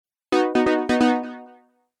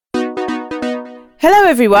Hello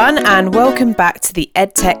everyone and welcome back to the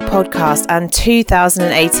EdTech podcast and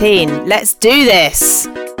 2018. Let's do this!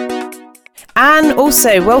 And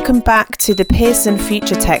also welcome back to the Pearson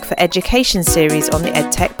Future Tech for Education series on the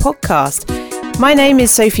EdTech podcast. My name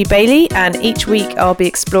is Sophie Bailey and each week I'll be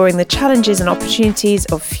exploring the challenges and opportunities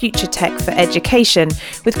of future tech for education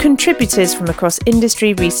with contributors from across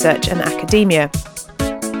industry, research and academia.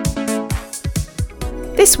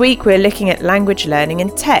 This week we're looking at language learning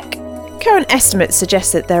in tech. Current estimates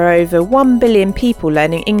suggest that there are over 1 billion people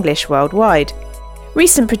learning English worldwide.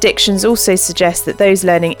 Recent predictions also suggest that those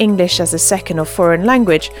learning English as a second or foreign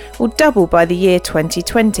language will double by the year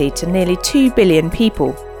 2020 to nearly 2 billion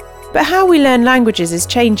people. But how we learn languages is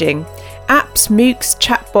changing. Apps, MOOCs,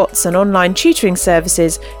 chatbots and online tutoring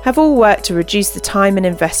services have all worked to reduce the time and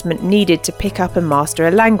investment needed to pick up and master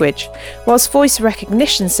a language, whilst voice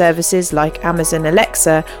recognition services like Amazon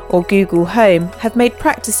Alexa or Google Home have made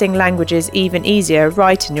practicing languages even easier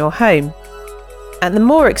right in your home. At the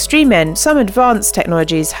more extreme end, some advanced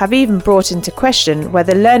technologies have even brought into question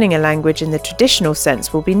whether learning a language in the traditional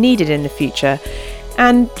sense will be needed in the future,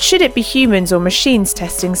 and should it be humans or machines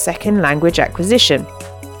testing second language acquisition?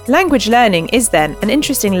 Language learning is then an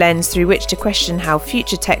interesting lens through which to question how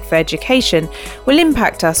future tech for education will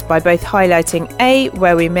impact us by both highlighting A,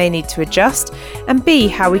 where we may need to adjust, and B,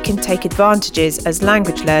 how we can take advantages as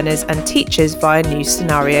language learners and teachers via new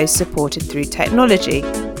scenarios supported through technology.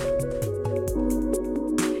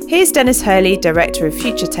 Here's Dennis Hurley, Director of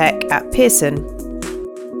Future Tech at Pearson.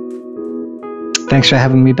 Thanks for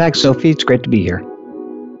having me back, Sophie. It's great to be here.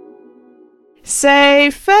 So,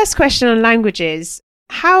 first question on languages.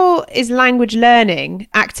 How is language learning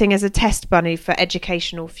acting as a test bunny for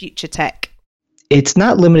educational future tech? It's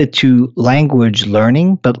not limited to language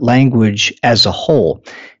learning, but language as a whole.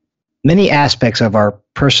 Many aspects of our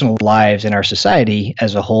personal lives and our society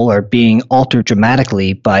as a whole are being altered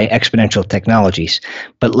dramatically by exponential technologies,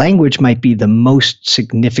 but language might be the most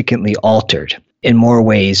significantly altered in more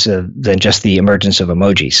ways than just the emergence of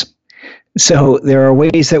emojis. So there are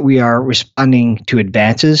ways that we are responding to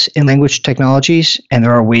advances in language technologies, and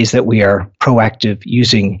there are ways that we are proactive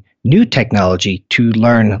using new technology to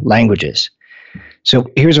learn languages. So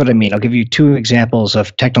here's what I mean. I'll give you two examples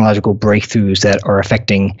of technological breakthroughs that are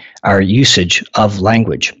affecting our usage of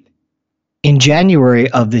language. In January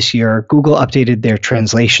of this year, Google updated their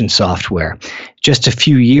translation software. Just a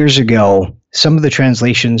few years ago, some of the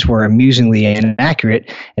translations were amusingly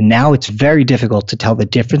inaccurate, and now it's very difficult to tell the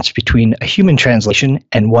difference between a human translation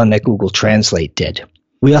and one that Google Translate did.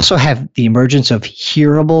 We also have the emergence of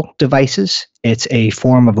hearable devices. It's a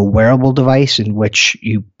form of a wearable device in which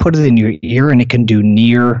you put it in your ear and it can do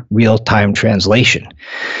near real-time translation.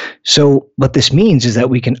 So what this means is that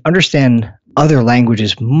we can understand other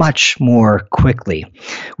languages much more quickly,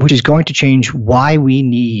 which is going to change why we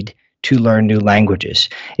need to learn new languages.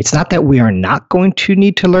 It's not that we are not going to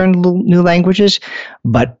need to learn new languages,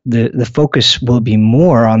 but the focus will be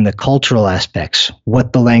more on the cultural aspects,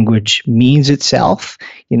 what the language means itself,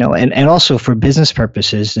 and also for business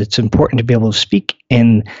purposes, it's important to be able to speak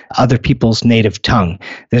in other people's native tongue.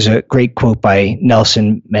 There's a great quote by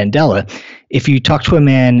Nelson Mandela. If you talk to a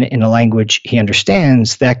man in a language he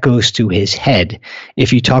understands, that goes to his head.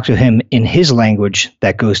 If you talk to him in his language,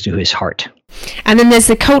 that goes to his heart. And then there's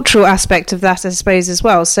the cultural aspect of that, I suppose, as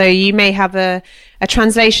well. So you may have a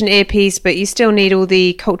translation earpiece, but you still need all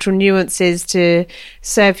the cultural nuances to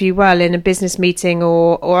serve you well in a business meeting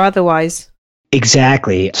or otherwise.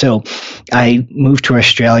 Exactly. So I moved to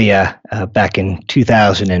Australia back in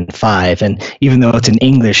 2005, and even though it's an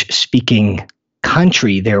English-speaking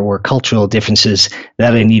country, there were cultural differences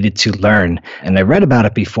that I needed to learn. And I read about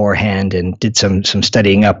it beforehand and did some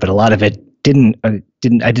studying up, but a lot of it I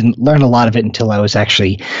didn't learn a lot of it until I was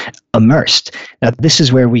actually immersed. Now, this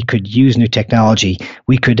is where we could use new technology.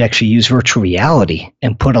 We could actually use virtual reality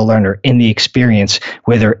and put a learner in the experience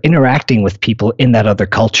where they're interacting with people in that other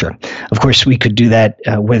culture. Of course, we could do that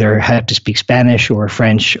whether I had to speak Spanish or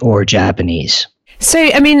French or Japanese. So,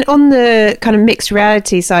 on the kind of mixed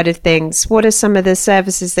reality side of things, what are some of the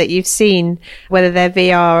services that you've seen, whether they're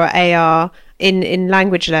VR or AR, in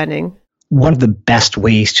language learning? One of the best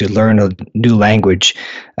ways to learn a new language,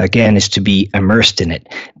 again, is to be immersed in it,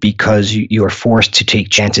 because you are forced to take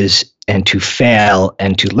chances and to fail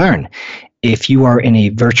and to learn. If you are in a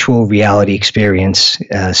virtual reality experience,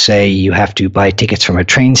 say you have to buy tickets from a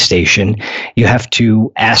train station, you have to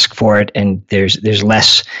ask for it, and there's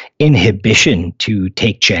less inhibition to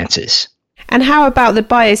take chances. And how about the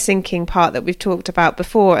biosyncing part that we've talked about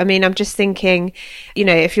before? I mean, I'm just thinking,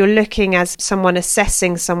 if you're looking as someone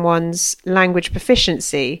assessing someone's language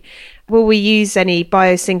proficiency, will we use any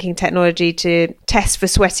biosyncing technology to test for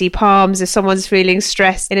sweaty palms if someone's feeling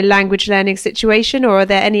stressed in a language learning situation? Or are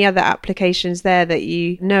there any other applications there that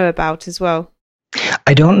you know about as well?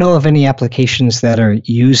 I don't know of any applications that are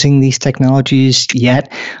using these technologies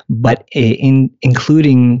yet, but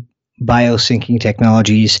including biosyncing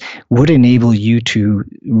technologies would enable you to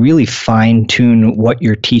really fine-tune what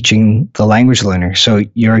you're teaching the language learner. So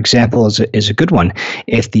your example is a good one.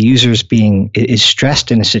 If the user is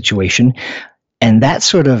stressed in a situation, and that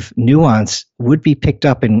sort of nuance would be picked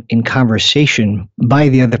up in conversation by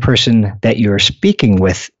the other person that you're speaking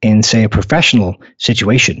with in, say, a professional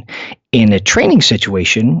situation. In a training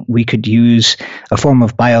situation, we could use a form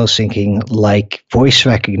of biosyncing like voice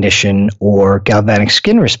recognition or galvanic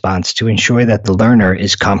skin response to ensure that the learner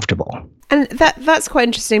is comfortable. And that's quite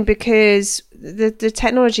interesting because the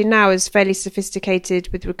technology now is fairly sophisticated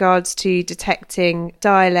with regards to detecting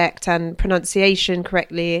dialect and pronunciation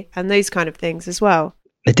correctly and those kind of things as well.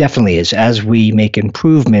 It definitely is. As we make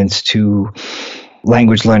improvements to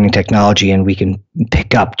language learning technology and we can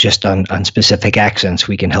pick up just on specific accents,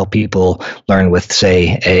 we can help people learn with,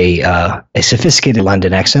 say, a sophisticated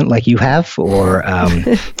London accent like you have, or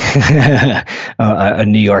a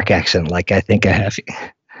New York accent like I think I have.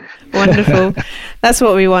 Wonderful. That's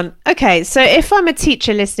what we want. Okay, so if I'm a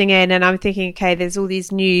teacher listening in and I'm thinking, okay, there's all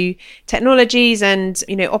these new technologies and,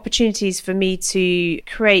 opportunities for me to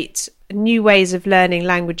create new ways of learning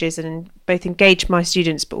languages and both engage my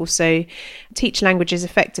students but also teach languages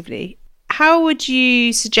effectively. How would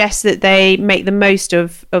you suggest that they make the most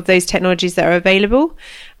of those technologies that are available?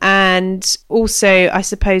 And also, I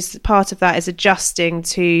suppose part of that is adjusting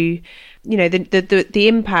to the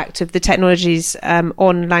impact of the technologies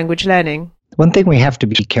on language learning. One thing we have to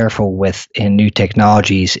be careful with in new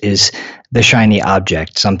technologies is the shiny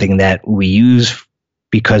object, something that we use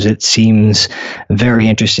because it seems very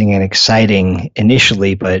interesting and exciting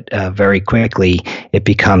initially, but very quickly it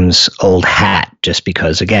becomes old hat just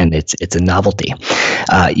because, again, it's a novelty.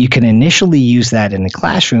 You can initially use that in the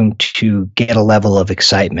classroom to get a level of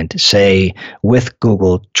excitement. Say, with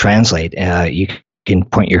Google Translate, you can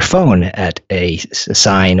point your phone at a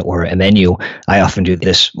sign or a menu. I often do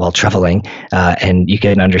this while traveling, and you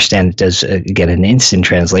can understand it does get an instant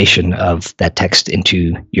translation of that text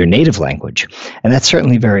into your native language. And that's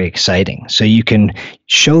certainly very exciting. So you can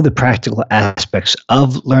show the practical aspects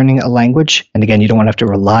of learning a language. And again, you don't want to have to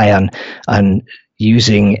rely on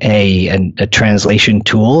using a translation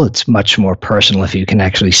tool. It's much more personal if you can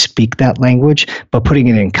actually speak that language, but putting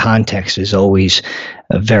it in context is always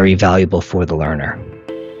very valuable for the learner.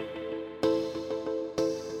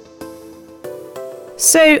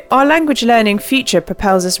 So our language learning future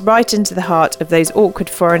propels us right into the heart of those awkward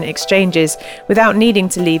foreign exchanges without needing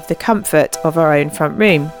to leave the comfort of our own front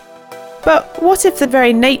room. But what if the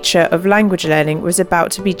very nature of language learning was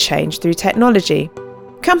about to be changed through technology?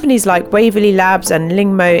 Companies like Waverley Labs and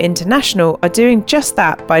Lingmo International are doing just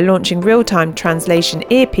that by launching real-time translation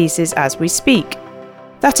earpieces as we speak.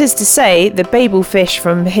 That is to say, the Babel fish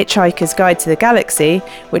from Hitchhiker's Guide to the Galaxy,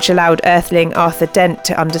 which allowed Earthling Arthur Dent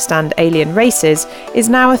to understand alien races, is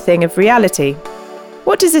now a thing of reality.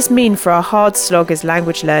 What does this mean for our hard slog as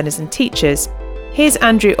language learners and teachers? Here's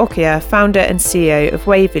Andrew Okia, founder and CEO of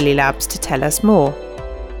Waverley Labs, to tell us more.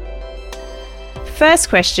 First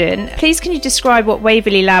question, please can you describe what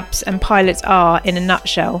Waverley Labs and pilots are in a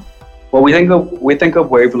nutshell? Well, we think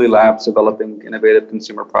of Waverley Labs developing innovative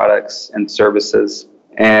consumer products and services,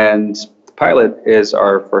 and Pilot is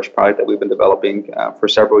our first product that we've been developing for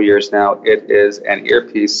several years now. It is an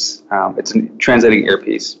earpiece. It's a translating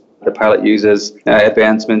earpiece. The Pilot uses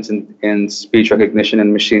advancements in speech recognition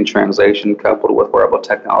and machine translation coupled with wearable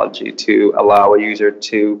technology to allow a user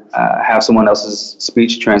to have someone else's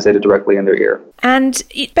speech translated directly in their ear. And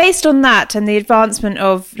based on that and the advancement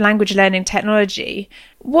of language learning technology,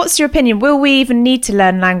 what's your opinion? Will we even need to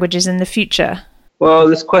learn languages in the future? Well,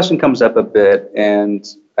 this question comes up a bit, and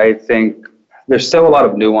I think there's still a lot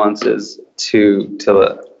of nuances to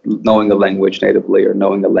knowing the language natively or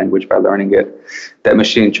knowing the language by learning it that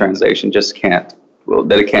machine translation just can't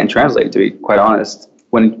translate, to be quite honest.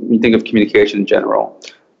 When you think of communication in general,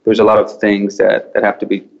 there's a lot of things that have to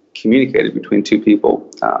be communicated between two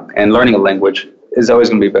people, and learning a language is always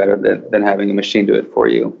going to be better than having a machine do it for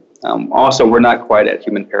you. Also, we're not quite at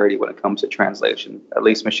human parity when it comes to translation. At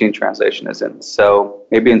least machine translation isn't. So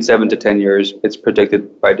maybe in 7 to 10 years, it's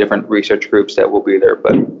predicted by different research groups that we'll be there,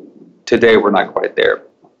 but today we're not quite there.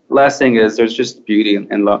 Last thing is there's just beauty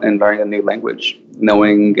in learning a new language.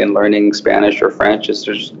 Knowing and learning Spanish or French is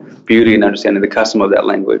there's beauty in understanding the custom of that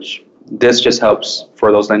language. This just helps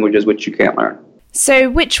for those languages which you can't learn. So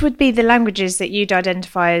which would be the languages that you'd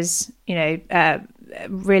identify as,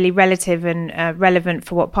 really relative and relevant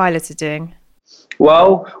for what pilots are doing?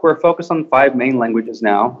 Well, we're focused on 5 main languages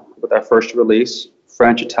now with our first release: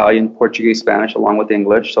 French, Italian, Portuguese, Spanish, along with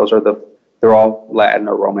English. They're all Latin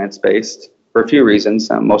or Romance based for a few reasons.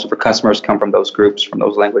 Most of our customers come from those groups, from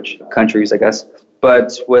those language countries, I guess.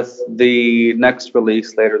 But with the next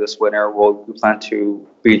release later this winter, we plan to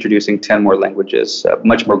be introducing 10 more languages,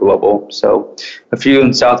 much more global. So a few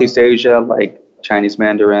in Southeast Asia, like Chinese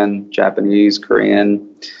Mandarin, Japanese, Korean.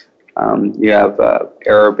 You have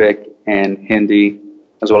Arabic and Hindi,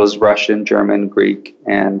 as well as Russian, German, Greek,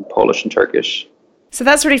 and Polish and Turkish. So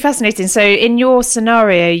that's really fascinating. So in your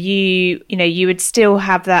scenario, you would still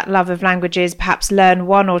have that love of languages, perhaps learn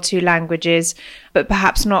 1 or 2 languages, but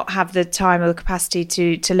perhaps not have the time or the capacity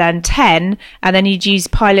to learn 10, and then you'd use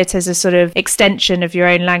Pilot as a sort of extension of your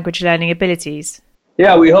own language learning abilities.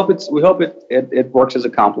 Yeah, we hope it works as a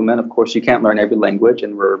complement. Of course, you can't learn every language,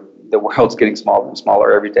 and the world's getting smaller and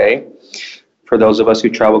smaller every day. For those of us who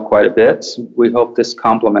travel quite a bit, we hope this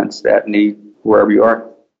complements that need wherever you are.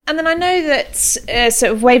 And then I know that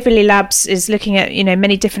sort of Waverley Labs is looking at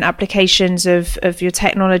many different applications of your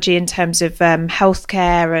technology in terms of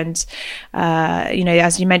healthcare and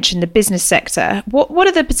as you mentioned, the business sector. What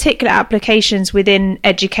are the particular applications within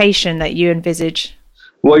education that you envisage?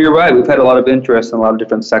 Well, you're right. We've had a lot of interest in a lot of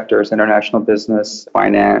different sectors: international business,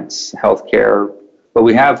 finance, healthcare. But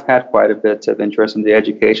we have had quite a bit of interest in the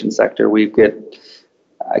education sector.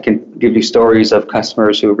 I can give you stories of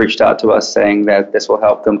customers who have reached out to us saying that this will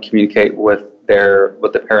help them communicate with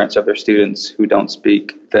the parents of their students who don't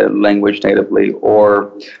speak the language natively,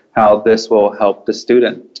 or how this will help the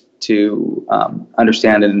student to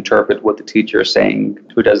understand and interpret what the teacher is saying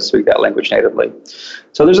who doesn't speak that language natively.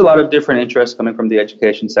 So there's a lot of different interests coming from the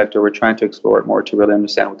education sector. We're trying to explore it more to really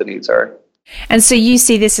understand what the needs are. And so you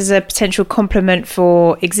see this as a potential complement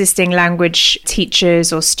for existing language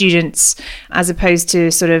teachers or students, as opposed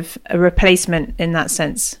to sort of a replacement in that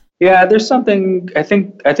sense? Yeah, there's something, I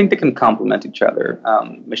think they can complement each other.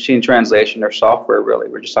 Machine translation or software, really.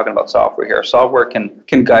 We're just talking about software here. Software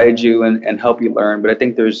can guide you and help you learn, but I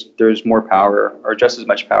think there's more power, or just as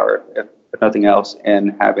much power, if nothing else,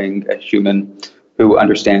 in having a human who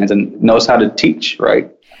understands and knows how to teach,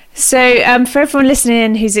 right? So for everyone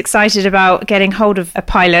listening who's excited about getting hold of a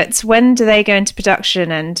Pilot, when do they go into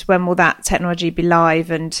production, and when will that technology be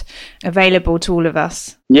live and available to all of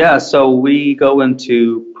us? Yeah, so we go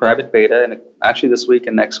into private beta, and actually this week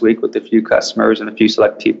and next week, with a few customers and a few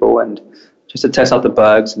select people, and just to test out the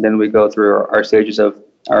bugs. And then we go through our stages of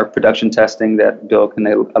our production testing that Bill can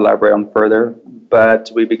elaborate on further.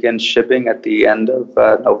 But we begin shipping at the end of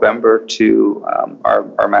November to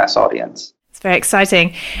our mass audience. Very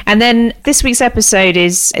exciting. And then this week's episode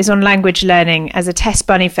is on language learning as a test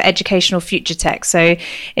bunny for educational future tech. So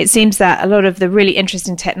it seems that a lot of the really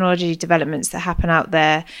interesting technology developments that happen out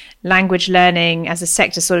there, language learning as a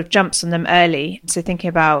sector sort of jumps on them early. So thinking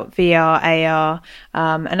about VR, AR,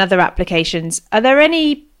 and other applications. Are there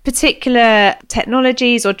any particular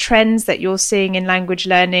technologies or trends that you're seeing in language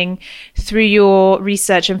learning through your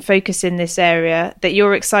research and focus in this area that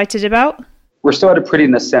you're excited about? We're still at a pretty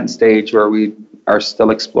nascent stage where we are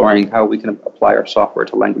still exploring how we can apply our software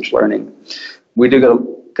to language learning. We do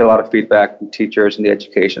get a lot of feedback from teachers in the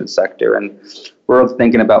education sector, and we're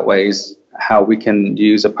thinking about ways how we can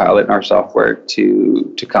use a Pilot in our software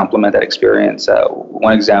to complement that experience.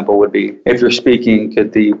 One example would be, if you're speaking,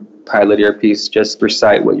 could the Pilot earpiece just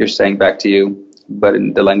recite what you're saying back to you, but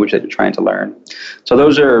in the language that you're trying to learn? So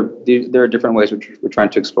there are different ways we're trying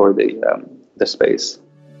to explore the space.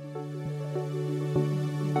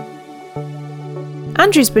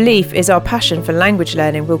 Andrew's belief is our passion for language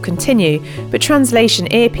learning will continue, but translation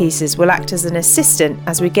earpieces will act as an assistant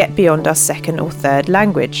as we get beyond our second or third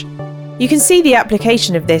language. You can see the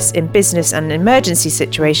application of this in business and emergency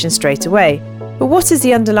situations straight away. But what is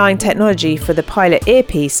the underlying technology for the Pilot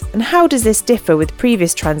earpiece, and how does this differ with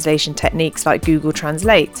previous translation techniques like Google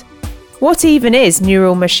Translate? What even is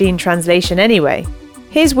neural machine translation anyway?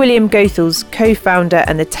 Here's William Goethals, co-founder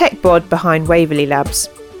and the tech bod behind Waverley Labs.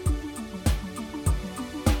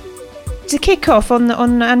 To kick off on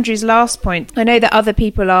Andrew's last point, I know that other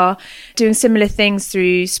people are doing similar things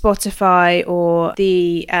through Spotify or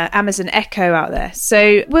the Amazon Echo out there.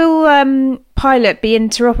 So will Pilot be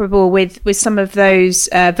interoperable with some of those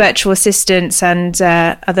virtual assistants and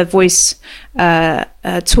other voice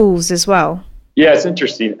tools as well? Yeah, it's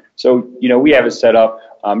interesting. So, we have it set up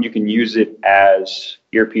You can use it as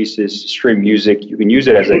earpieces, stream music. You can use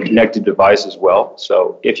it as a connected device as well.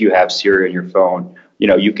 So if you have Siri on your phone,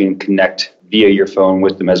 you can connect via your phone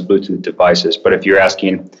with them as Bluetooth devices. But if you're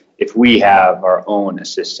asking if we have our own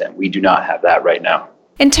assistant, we do not have that right now.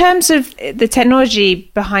 In terms of the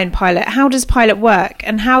technology behind Pilot, how does Pilot work,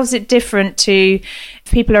 and how is it different to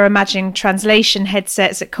if people are imagining translation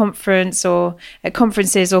headsets at conferences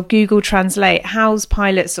or Google Translate? How's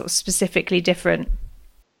Pilot sort of specifically different?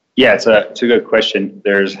 Yeah, it's a good question.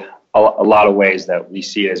 There's a lot of ways that we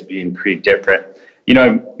see it as being pretty different.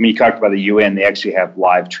 When you talked about the UN, they actually have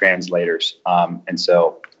live translators, and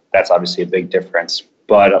so that's obviously a big difference.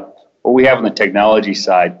 But what we have on the technology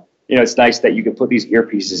side, it's nice that you can put these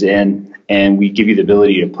earpieces in and we give you the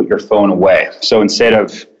ability to put your phone away. So instead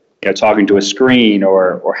of talking to a screen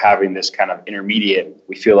or having this kind of intermediate,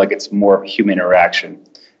 we feel like it's more human interaction.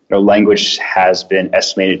 Language has been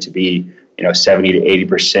estimated to be 70 to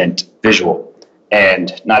 80% visual,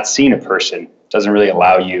 and not seeing a person doesn't really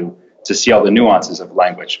allow you to see all the nuances of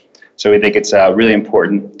language. So we think it's really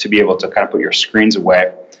important to be able to kind of put your screens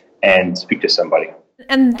away and speak to somebody.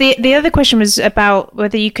 And the other question was about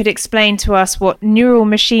whether you could explain to us what neural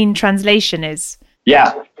machine translation is.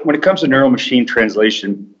 Yeah, when it comes to neural machine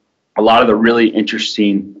translation, a lot of the really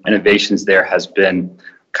interesting innovations there has been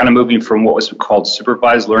kind of moving from what was called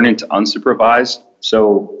supervised learning to unsupervised.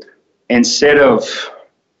 So instead of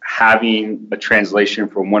having a translation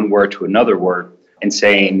from one word to another word and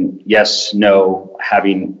saying yes, no,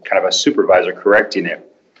 having kind of a supervisor correcting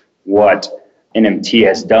it, what NMT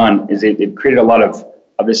has done is it created a lot of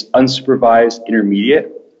this unsupervised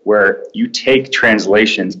intermediate where you take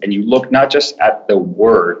translations and you look not just at the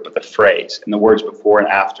word, but the phrase and the words before and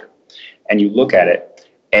after. And you look at it,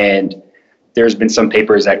 and there's been some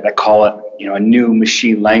papers that call it, a new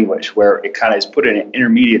machine language, where it kind of is put in an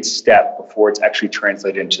intermediate step before it's actually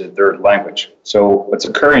translated into the third language. So what's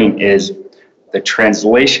occurring is the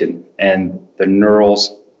translation and the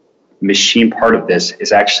neurals machine part of this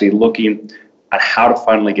is actually looking on how to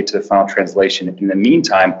finally get to the final translation. In the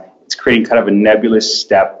meantime, it's creating kind of a nebulous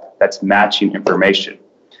step that's matching information.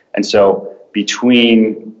 And so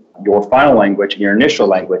between your final language and your initial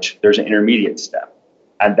language, there's an intermediate step.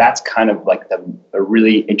 And that's kind of like the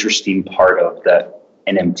really interesting part of the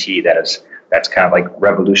NMT that's kind of like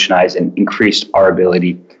revolutionized and increased our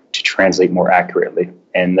ability to translate more accurately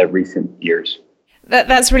in the recent years.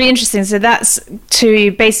 That's really interesting. So that's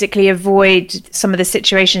to basically avoid some of the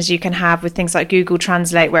situations you can have with things like Google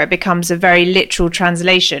Translate, where it becomes a very literal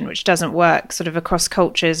translation, which doesn't work sort of across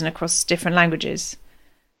cultures and across different languages.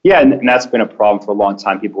 Yeah, and that's been a problem for a long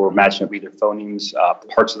time. People were matching up either phonemes,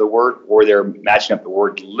 parts of the word, or they're matching up the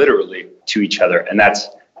word literally to each other. And that's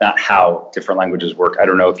not how different languages work. I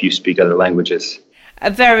don't know if you speak other languages. A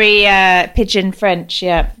very pidgin French,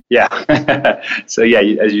 yeah. Yeah. So yeah,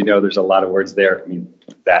 as you know, there's a lot of words there. I mean,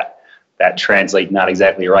 that translate not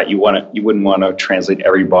exactly right. You wouldn't want to translate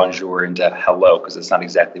every bonjour into hello, because it's not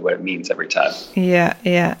exactly what it means every time.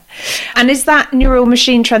 Yeah. And is that neural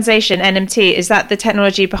machine translation, NMT, is that the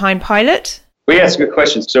technology behind Pilot? Well, yeah, it's a good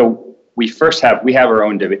question. So we have our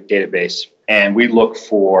own database, and we look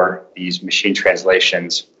for these machine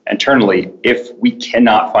translations internally. If we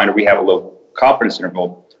cannot find, or we have a low confidence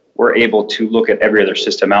interval, we're able to look at every other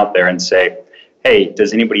system out there and say, hey,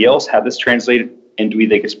 does anybody else have this translated, and do we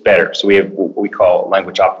think it's better? So we have what we call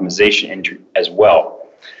language optimization engine as well.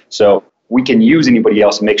 So we can use anybody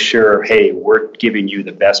else and make sure, hey, we're giving you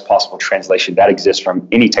the best possible translation that exists from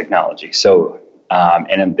any technology. So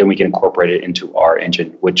and then we can incorporate it into our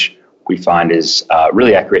engine, which we find is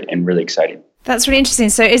really accurate and really exciting. That's really interesting.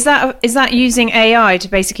 So is that using AI to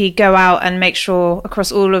basically go out and make sure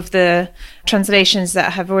across all of the translations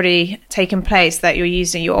that have already taken place that you're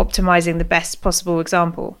optimizing the best possible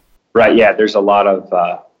example? Right. Yeah. There's a lot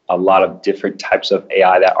of different types of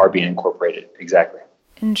AI that are being incorporated. Exactly.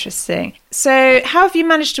 Interesting. So how have you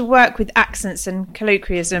managed to work with accents and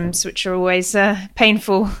colloquialisms, which are always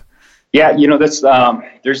painful? Yeah. That's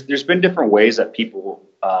there's been different ways that people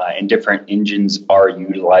and different engines are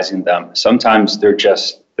utilizing them. Sometimes they're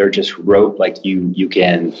just rote, like you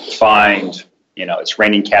can find, it's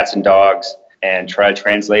raining cats and dogs and try to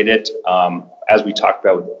translate it. As we talked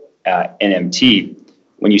about NMT,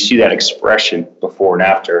 when you see that expression before and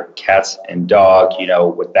after, cats and dog,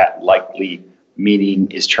 what that likely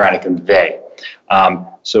meaning is trying to convey.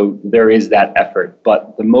 So there is that effort.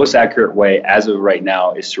 But the most accurate way as of right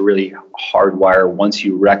now is to really hardwire, once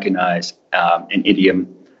you recognize an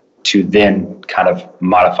idiom, to then kind of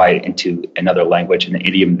modify it into another language. And the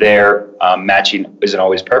idiom there, matching isn't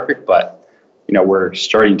always perfect, but we're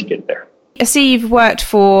starting to get there. I see you've worked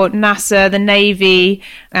for NASA, the Navy,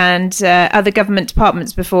 and other government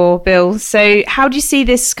departments before, Bill. So how do you see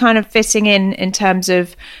this kind of fitting in terms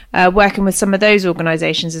of working with some of those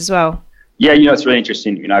organizations as well? Yeah, it's really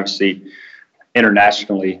interesting. Obviously,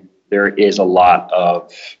 internationally, there is a lot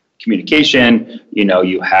of communication.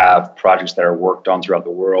 You have projects that are worked on throughout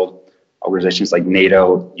the world. Organizations like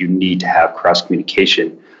NATO, you need to have cross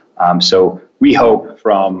communication. So we hope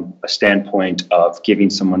from a standpoint of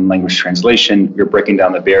giving someone language translation, you're breaking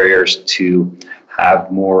down the barriers to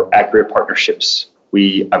have more accurate partnerships.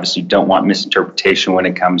 We obviously don't want misinterpretation when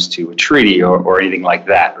it comes to a treaty or anything like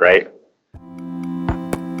that, right?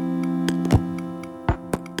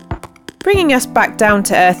 Bringing us back down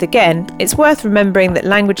to earth again, it's worth remembering that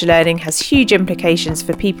language learning has huge implications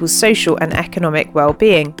for people's social and economic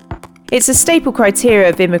well-being. It's a staple criteria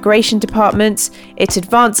of immigration departments, it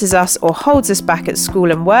advances us or holds us back at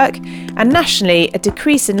school and work, and nationally, a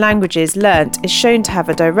decrease in languages learnt is shown to have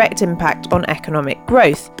a direct impact on economic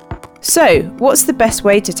growth. So, what's the best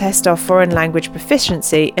way to test our foreign language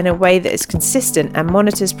proficiency in a way that is consistent and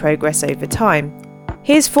monitors progress over time?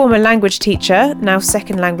 Here's former language teacher, now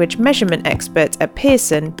second language measurement expert at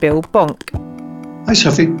Pearson, Bill Bonk. Hi,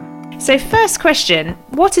 Sophie. So first question,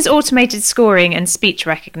 what is automated scoring and speech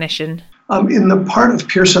recognition? In the part of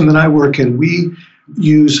Pearson that I work in, we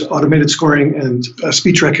use automated scoring and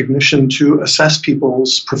speech recognition to assess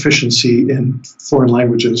people's proficiency in foreign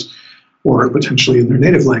languages or potentially in their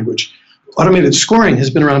native language. Automated scoring has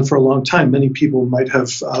been around for a long time. Many people might have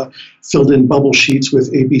filled in bubble sheets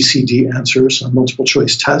with A, B, C, D answers on multiple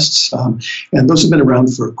choice tests, and those have been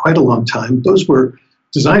around for quite a long time. Those were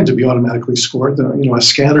designed to be automatically scored. A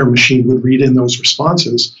scanner machine would read in those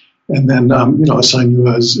responses and then assign you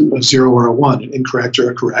a 0 or a 1, an incorrect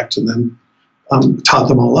or a correct, and then tot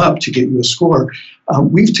them all up to get you a score.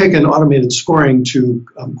 We've taken automated scoring to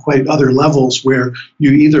quite other levels where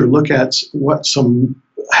you either look at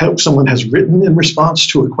how someone has written in response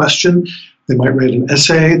to a question. They might write an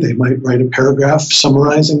essay, they might write a paragraph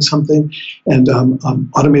summarizing something, and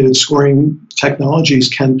automated scoring technologies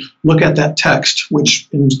can look at that text, which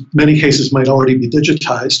in many cases might already be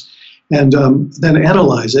digitized, and then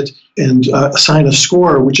analyze it and assign a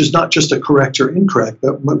score, which is not just a correct or incorrect,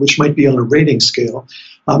 but which might be on a rating scale.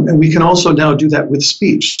 And we can also now do that with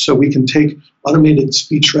speech. So we can take automated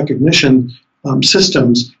speech recognition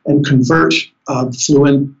systems and convert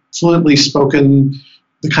fluently spoken,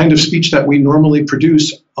 the kind of speech that we normally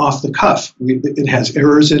produce off the cuff. It has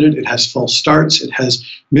errors in it, it has false starts, it has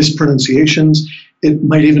mispronunciations. It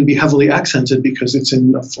might even be heavily accented because it's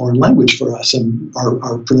in a foreign language for us, and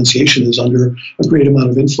our pronunciation is under a great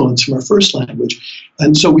amount of influence from our first language.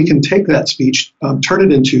 And so we can take that speech, turn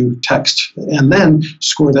it into text, and then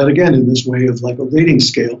score that again in this way of like a rating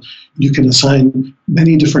scale. You can assign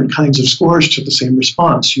many different kinds of scores to the same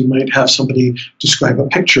response. You might have somebody describe a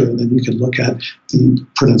picture, and then you can look at the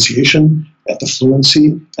pronunciation, at the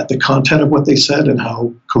fluency, at the content of what they said and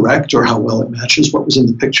how correct or how well it matches what was in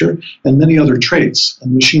the picture, and many other traits.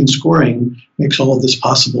 And machine scoring makes all of this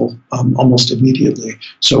possible almost immediately.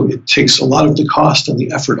 So it takes a lot of the cost and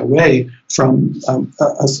the effort away from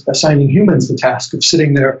assigning humans the task of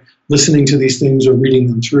sitting there listening to these things or reading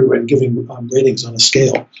them through and giving ratings on a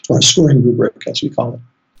scale, or a scoring rubric, as we call it.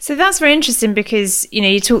 So that's very interesting because,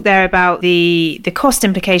 you talk there about the cost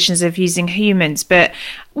implications of using humans, but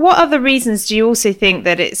what other reasons do you also think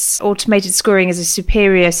that it's automated scoring is a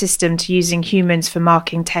superior system to using humans for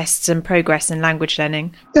marking tests and progress in language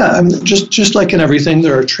learning? Yeah, just like in everything,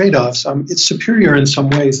 there are trade-offs. It's superior in some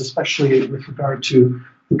ways, especially with regard to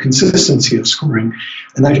the consistency of scoring.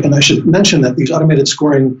 And I should mention that these automated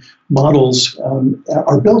scoring models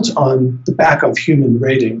are built on the back of human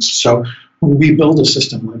ratings. So when we build a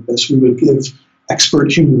system like this, we would give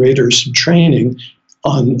expert human raters some training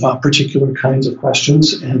on particular kinds of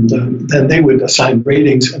questions, and then they would assign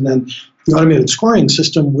ratings, and then the automated scoring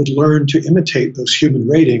system would learn to imitate those human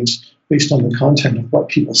ratings based on the content of what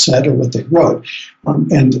people said or what they wrote.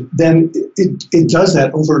 And then it does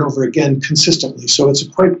that over and over again consistently. So it's a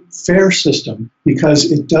quite fair system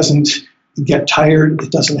because it doesn't get tired,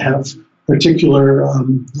 it doesn't have particular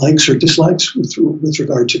likes or dislikes with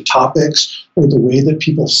regard to topics or the way that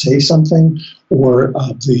people say something, or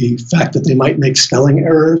the fact that they might make spelling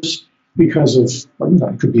errors because of,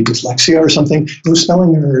 it could be dyslexia or something. Those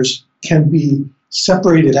spelling errors can be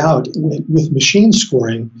separated out with machine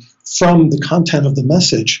scoring from the content of the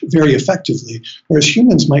message very effectively, whereas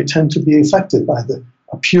humans might tend to be affected by the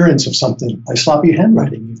appearance of something, by sloppy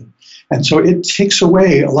handwriting even. And so it takes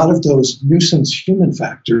away a lot of those nuisance human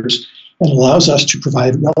factors and allows us to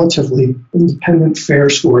provide relatively independent, fair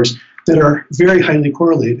scores that are very highly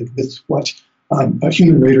correlated with what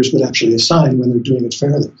human raters would actually assign when they're doing it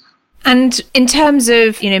fairly. And in terms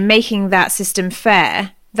of, making that system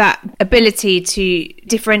fair, that ability to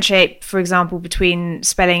differentiate, for example, between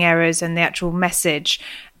spelling errors and the actual message,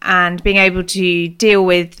 and being able to deal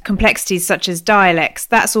with complexities such as dialects,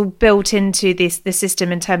 that's all built into the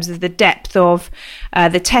system in terms of the depth of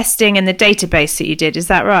the testing and the database that you did. Is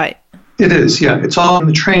that right? It is, yeah. It's all in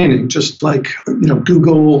the training, just like,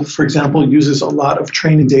 Google, for example, uses a lot of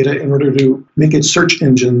training data in order to make its search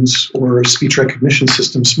engines or speech recognition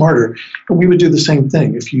system smarter. And we would do the same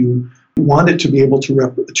thing. If you wanted to be able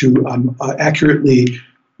to accurately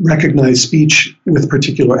recognize speech with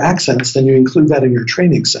particular accents, then you include that in your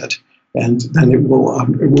training set, and then it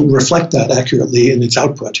will reflect that accurately in its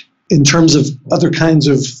output. In terms of other kinds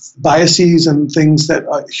of biases and things that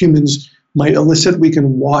humans might elicit, we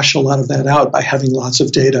can wash a lot of that out by having lots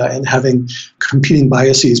of data and having competing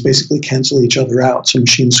biases basically cancel each other out. So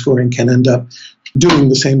machine scoring can end up doing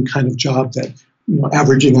the same kind of job that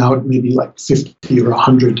averaging out maybe like 50 or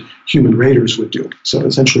 100 human raters would do. So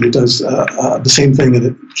essentially it does the same thing, and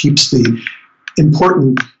it keeps the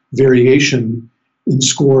important variation in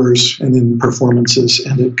scores and in performances,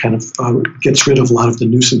 and it kind of gets rid of a lot of the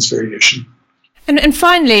nuisance variation. And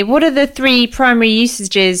finally, what are the three primary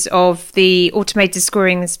usages of the automated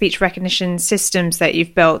scoring and speech recognition systems that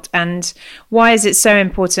you've built, and why is it so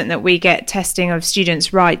important that we get testing of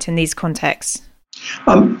students right in these contexts?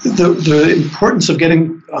 The importance of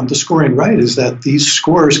getting the scoring right is that these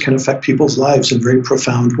scores can affect people's lives in very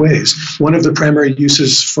profound ways. One of the primary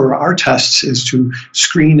uses for our tests is to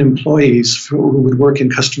screen employees who would work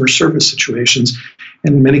in customer service situations.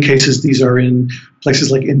 And in many cases, these are in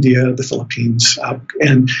places like India, the Philippines.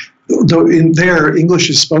 And though in there, English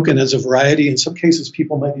is spoken as a variety. In some cases,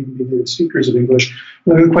 people might even be native speakers of English.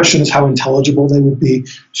 The question is how intelligible they would be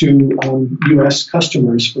to U.S.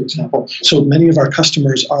 customers, for example. So many of our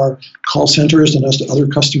customers are call centers and other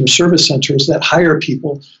customer service centers that hire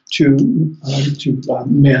people to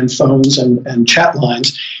man phones and chat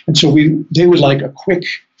lines. And so they would like a quick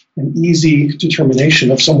and easy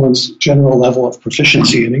determination of someone's general level of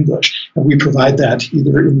proficiency in English. And we provide that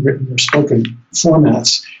either in written or spoken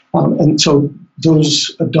formats. And so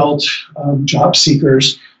those adult job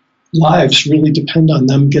seekers' lives really depend on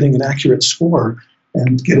them getting an accurate score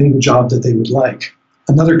and getting the job that they would like.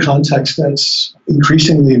 Another context that's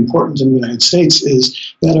increasingly important in the United States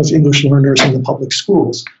is that of English learners in the public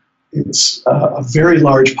schools. It's a very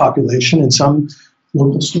large population. In some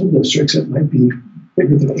local school districts, it might be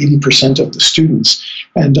bigger than 80% of the students.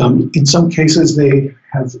 And in some cases, they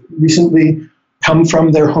have recently come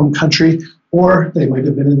from their home country, or they might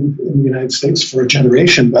have been in the United States for a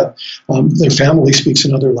generation, but their family speaks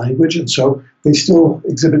another language, and so they still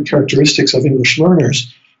exhibit characteristics of English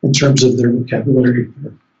learners in terms of their vocabulary,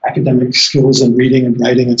 their academic skills in reading and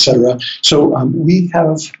writing, etc. So we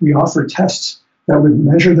offer tests that would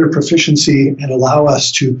measure their proficiency and allow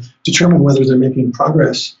us to determine whether they're making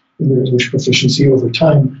progress in their English proficiency over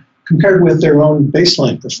time, compared with their own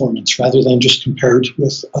baseline performance, rather than just compared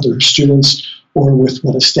with other students or with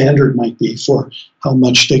what a standard might be for how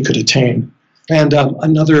much they could attain. And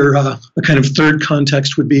another kind of third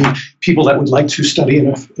context would be people that would like to study in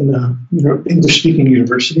a English-speaking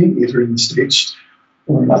university, either in the States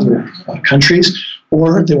or in other countries,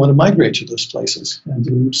 or they want to migrate to those places. And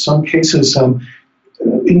in some cases,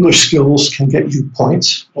 English skills can get you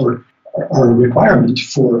points or are a requirement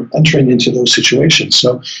for entering into those situations.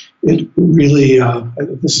 So it really,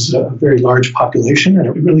 this is a very large population, and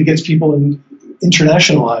it really gets people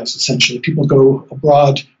internationalized, essentially. People go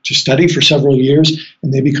abroad to study for several years,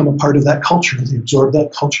 and they become a part of that culture. They absorb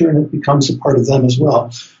that culture, and it becomes a part of them as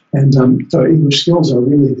well. And the English skills are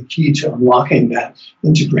really the key to unlocking that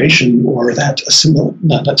integration, or that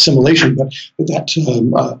not assimilation, but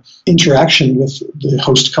that interaction with the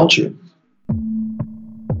host culture.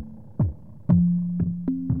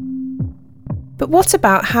 But what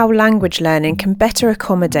about how language learning can better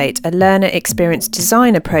accommodate a learner experience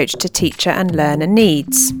design approach to teacher and learner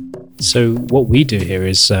needs? So what we do here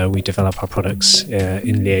is we develop our products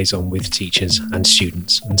in liaison with teachers and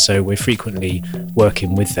students. And so we're frequently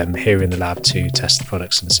working with them here in the lab to test the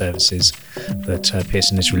products and services that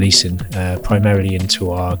Pearson is releasing primarily into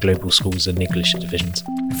our global schools and English divisions.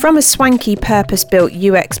 From a swanky purpose-built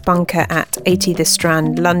UX bunker at 80 The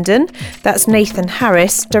Strand, London, that's Nathan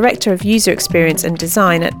Harris, Director of User Experience and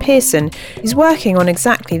Design at Pearson, who's working on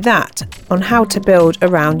exactly that, on how to build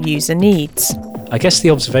around user needs. I guess the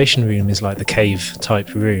observation room is like the cave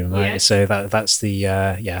type room, right? Yes. So that's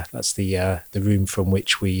the room from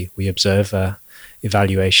which we observe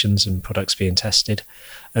evaluations and products being tested.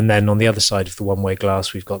 And then on the other side of the one-way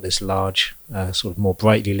glass, we've got this large, sort of more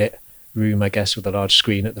brightly lit room, I guess, with a large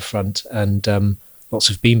screen at the front, and lots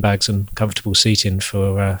of beanbags and comfortable seating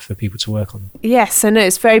for people to work on. Yes, I know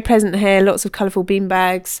it's very pleasant here, lots of colourful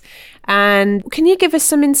beanbags. And can you give us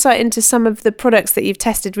some insight into some of the products that you've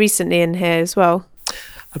tested recently in here as well?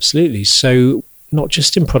 Absolutely. So not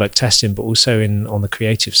just in product testing, but also on the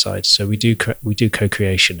creative side. So we do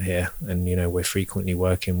co-creation here, and we're frequently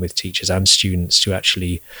working with teachers and students to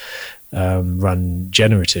actually run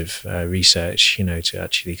generative research, to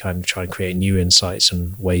actually kind of try and create new insights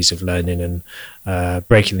and ways of learning and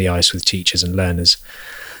breaking the ice with teachers and learners.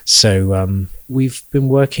 So we've been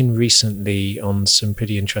working recently on some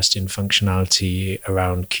pretty interesting functionality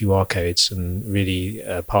around QR codes, and really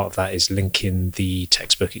part of that is linking the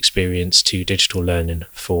textbook experience to digital learning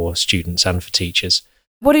for students and for teachers.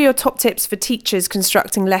 What are your top tips for teachers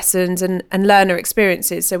constructing lessons and learner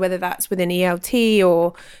experiences? So whether that's within ELT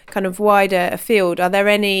or kind of wider afield, are there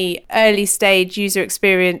any early stage user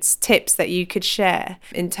experience tips that you could share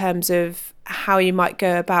in terms of how you might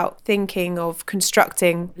go about thinking of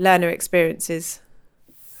constructing learner experiences?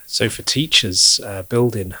 So for teachers,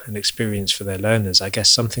 building an experience for their learners, I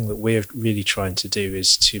guess something that we're really trying to do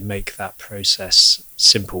is to make that process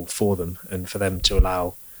simple for them, and for them to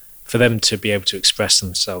be able to express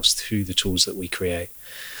themselves through the tools that we create.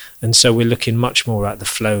 And so we're looking much more at the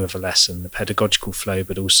flow of a lesson, the pedagogical flow,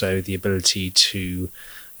 but also the ability to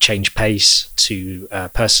change pace, to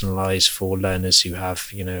personalize for learners who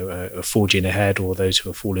have, are forging ahead or those who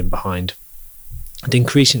are falling behind. And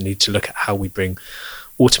increasingly to look at how we bring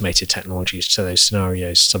automated technologies to those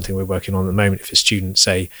scenarios, something we're working on at the moment. If a student,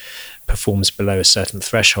 say, performs below a certain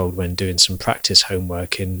threshold when doing some practice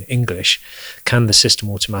homework in English, can the system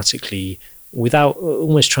automatically, without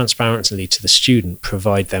almost transparently to the student,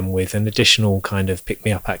 provide them with an additional kind of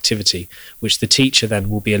pick-me-up activity, which the teacher then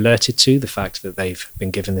will be alerted to the fact that they've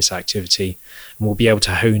been given this activity, and will be able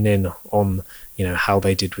to hone in on how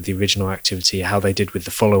they did with the original activity, how they did with the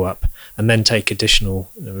follow-up, and then take additional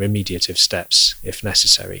remediative steps if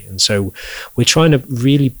necessary. And so we're trying to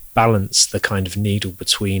really balance the kind of needle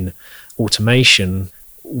between automation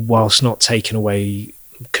whilst not taking away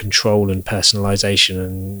control and personalization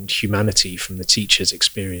and humanity from the teacher's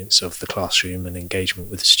experience of the classroom and engagement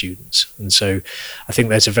with the students. And so I think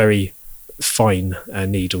there's a very fine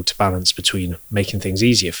needle to balance between making things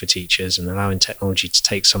easier for teachers and allowing technology to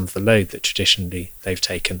take some of the load that traditionally they've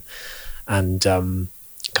taken, and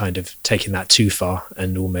kind of taking that too far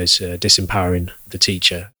and almost disempowering the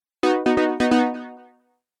teacher.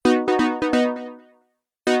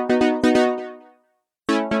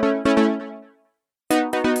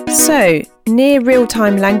 So, near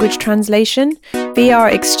real-time language translation,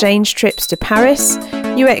 VR exchange trips to Paris,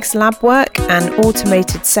 UX lab work and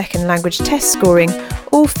automated second language test scoring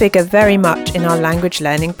all figure very much in our language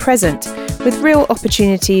learning present, with real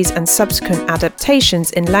opportunities and subsequent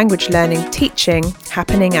adaptations in language learning teaching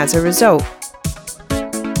happening as a result.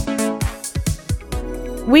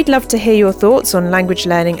 We'd love to hear your thoughts on language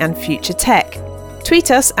learning and future tech.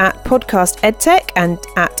 Tweet us at Podcast EdTech and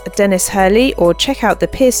at Dennis Hurley, or check out the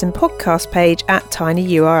Pearson podcast page at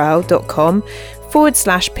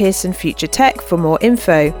tinyurl.com/Pearson Future Tech for more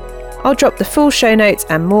info. I'll drop the full show notes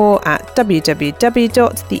and more at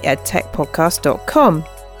www.theedtechpodcast.com.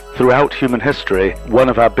 Throughout human history, one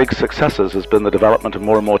of our big successes has been the development of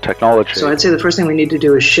more and more technology. So I'd say the first thing we need to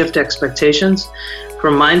do is shift expectations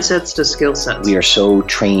from mindsets to skill sets. We are so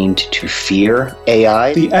trained to fear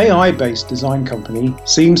AI. The AI-based design company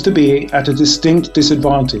seems to be at a distinct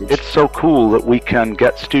disadvantage. It's so cool that we can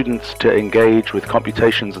get students to engage with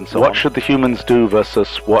computations and so on. What should the humans do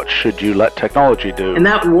versus what should you let technology do? And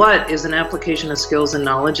that what is an application of skills and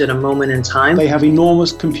knowledge at a moment in time. They have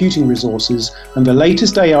enormous computing resources and the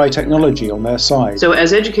latest AI technology on their side. So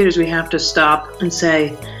as educators, we have to stop and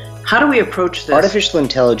say, how do we approach this? Artificial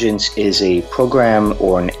intelligence is a program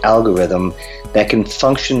or an algorithm that can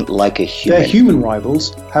function like a human. Their human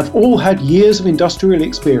rivals have all had years of industrial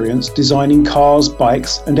experience designing cars,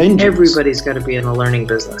 bikes, and engines. Everybody's got to be in the learning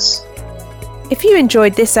business. If you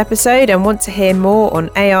enjoyed this episode and want to hear more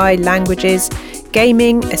on AI, languages,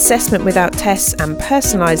 gaming, assessment without tests and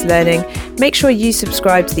personalised learning, make sure you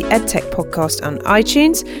subscribe to the EdTech podcast on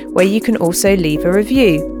iTunes, where you can also leave a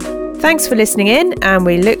review. Thanks for listening in, and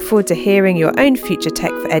we look forward to hearing your own future tech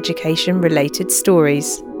for education related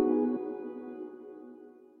stories.